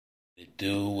It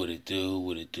do, what it do,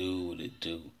 what it do, what it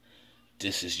do.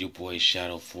 This is your boy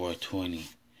Shadow 420.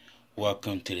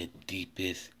 Welcome to the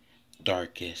deepest,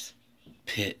 darkest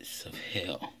pits of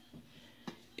hell.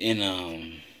 And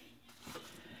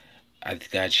I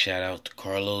got to shout out to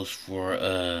Carlos for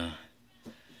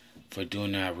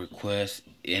doing that request.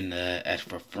 And as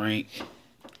for Frank,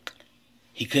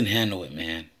 he couldn't handle it,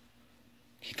 man.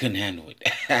 He couldn't handle it.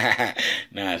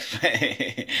 Not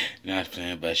playing. Not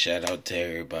playing, but shout out to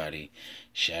everybody.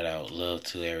 Shout out, love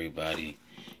to everybody.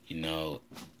 You know,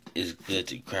 it's good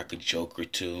to crack a joke or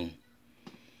two.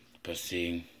 But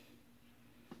see,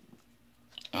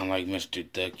 unlike Mr.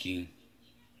 Ducky,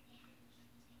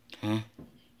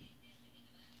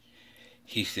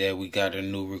 he said we got a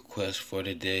new request for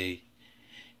today.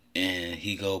 And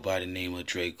he go by the name of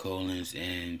Dracollin,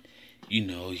 and you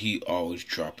know, he always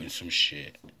dropping some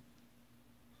shit.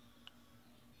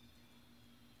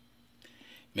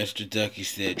 Mr. Ducky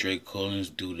said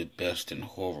Dracollin do the best in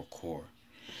horrorcore.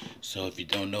 So if you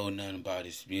don't know nothing about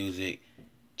his music,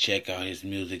 check out his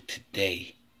music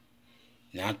today.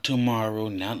 Not tomorrow,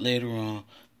 not later on,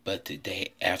 but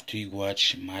today after you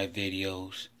watch my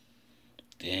videos.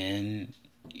 Then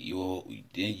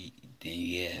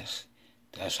yes.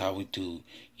 That's how we do.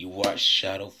 You watch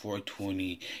Shadow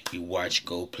 420. You watch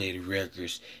Go Play the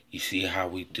Records. You see how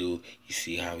we do. You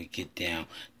see how we get down.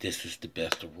 This is the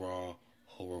best of raw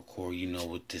horrorcore. You know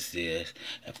what this is.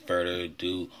 And further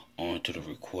ado, on to the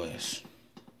request.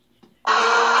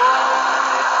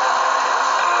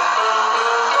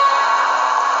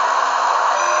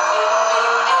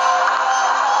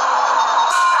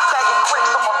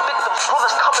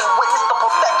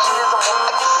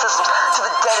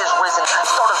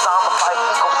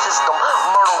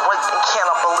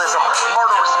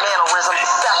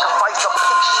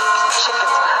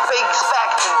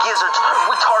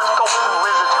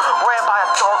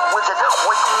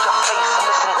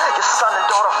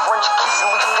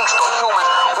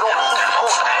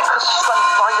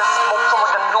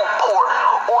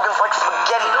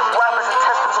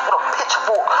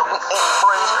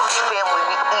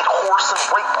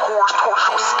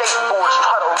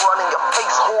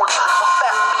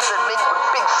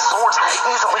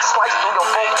 Easily slice through your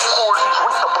vocal cords and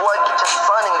drink the blood, get your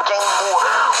son and gain more.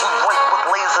 We rape with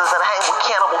lasers and hang with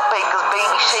cannibal bakers,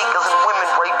 baby shakers and women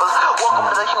rapers. Welcome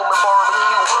to the human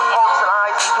barbecue, hearts and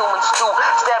eyes and human stew.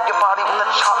 Stab your body with a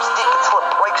chopstick until it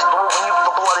breaks through and use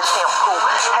the blood as shampoo.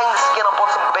 Hang the skin up on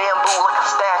some bamboo like a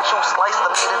statue. Slice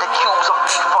the meat into cubes of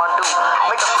beef fondue.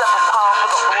 Make a separate pile for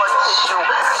the blood tissue.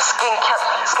 Skin kept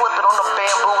slipping on the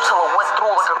bamboo till it went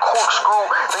through like a corkscrew.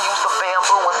 Then use the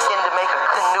bamboo and skin to make a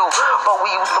canoe. But we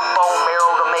used the bone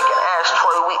marrow to make an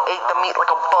ashtray. We ate the meat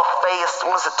like a buffet as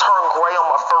soon as it turned gray on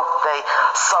my birthday.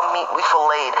 Some meat we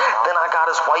filleted. Then I got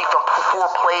his wife and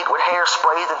foreplayed with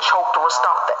hairsprays and choked her and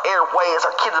stopped the airway as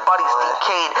our kids' bodies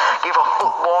decayed. Gave her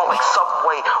foot long like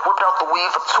Subway. Ripped out the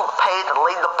weave for toothpaste and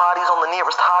laid the bodies on the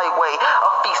nearest highway. A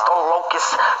feast on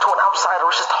locusts. To an outsider,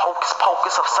 it's just hocus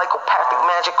pocus of psychopathic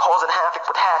magic causing havoc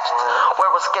with hatchets. Wear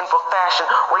a skin for fashion.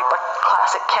 Rape like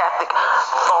classic Catholic.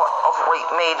 Thought of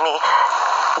rape made me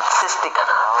cystic,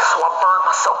 so I burned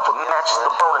myself with matches.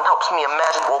 The burning helps me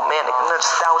imagine romantic,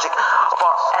 nostalgic of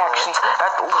our actions.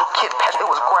 At the little kid patch, it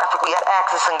was graphic. We had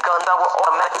axes and guns. I were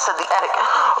automatic. Said the attic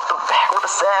of the back with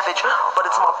a savage, but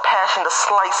it's my passion to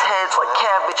slice heads like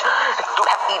cabbage and through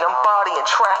half-eaten body in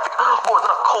traffic. More than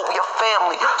a cult, we a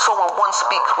family. So when one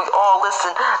speaks, we all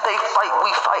listen. They fight, we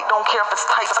fight. Don't care if it's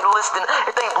tight. Listen,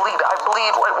 if they bleed, I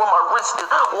bleed right where my wrist is.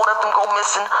 One of them go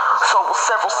missing. So will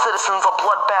several citizens. A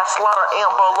bloodbath slaughter.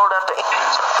 Amber alert after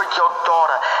for your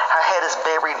daughter. Her head is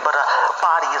buried, but her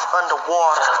body is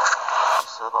underwater.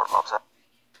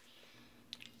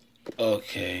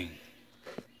 Okay.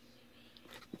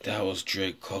 That was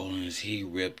Dracollin. He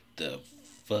ripped the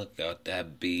fuck out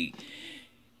that beat.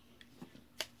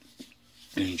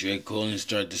 And Dracollin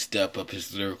started to step up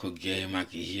his lyrical game. I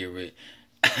could hear it.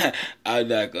 I'm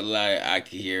not gonna lie, I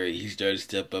could hear it. He started to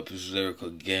step up his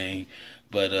lyrical game.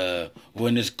 But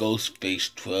when this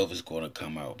Ghostface 12 is gonna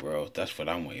come out, bro, that's what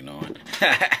I'm waiting on.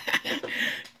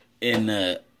 And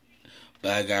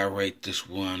but I gotta rate this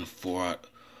one 4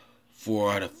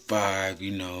 out of 5.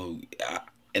 You know,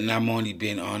 and I'm only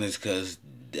being honest because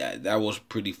that was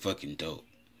pretty fucking dope.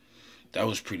 That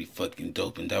was pretty fucking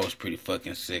dope, and that was pretty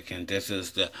fucking sick. And this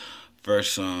is the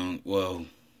first song. Well,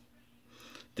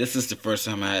 this is the first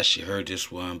time I actually heard this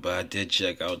one, but I did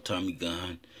check out Tommy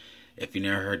Gun. If you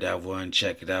never heard that one,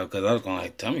 check it out, because I was going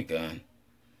like, Tommy Gun.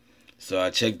 So I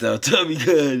checked out Tommy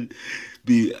Gun.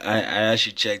 I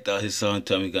actually checked out his song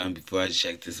Tommy Gun before I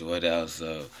checked this one out.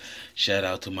 So Shout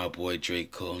out to my boy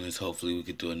Dracollin. Hopefully we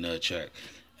could do another track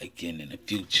again in the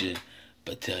future.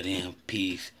 But till then,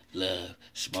 peace, love,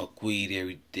 smoke weed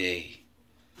every day.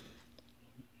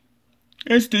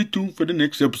 And stay tuned for the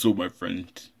next episode, my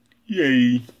friends.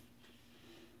 Yay.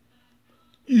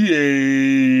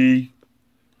 Yay.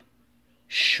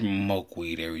 Smoke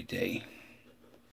weed every day.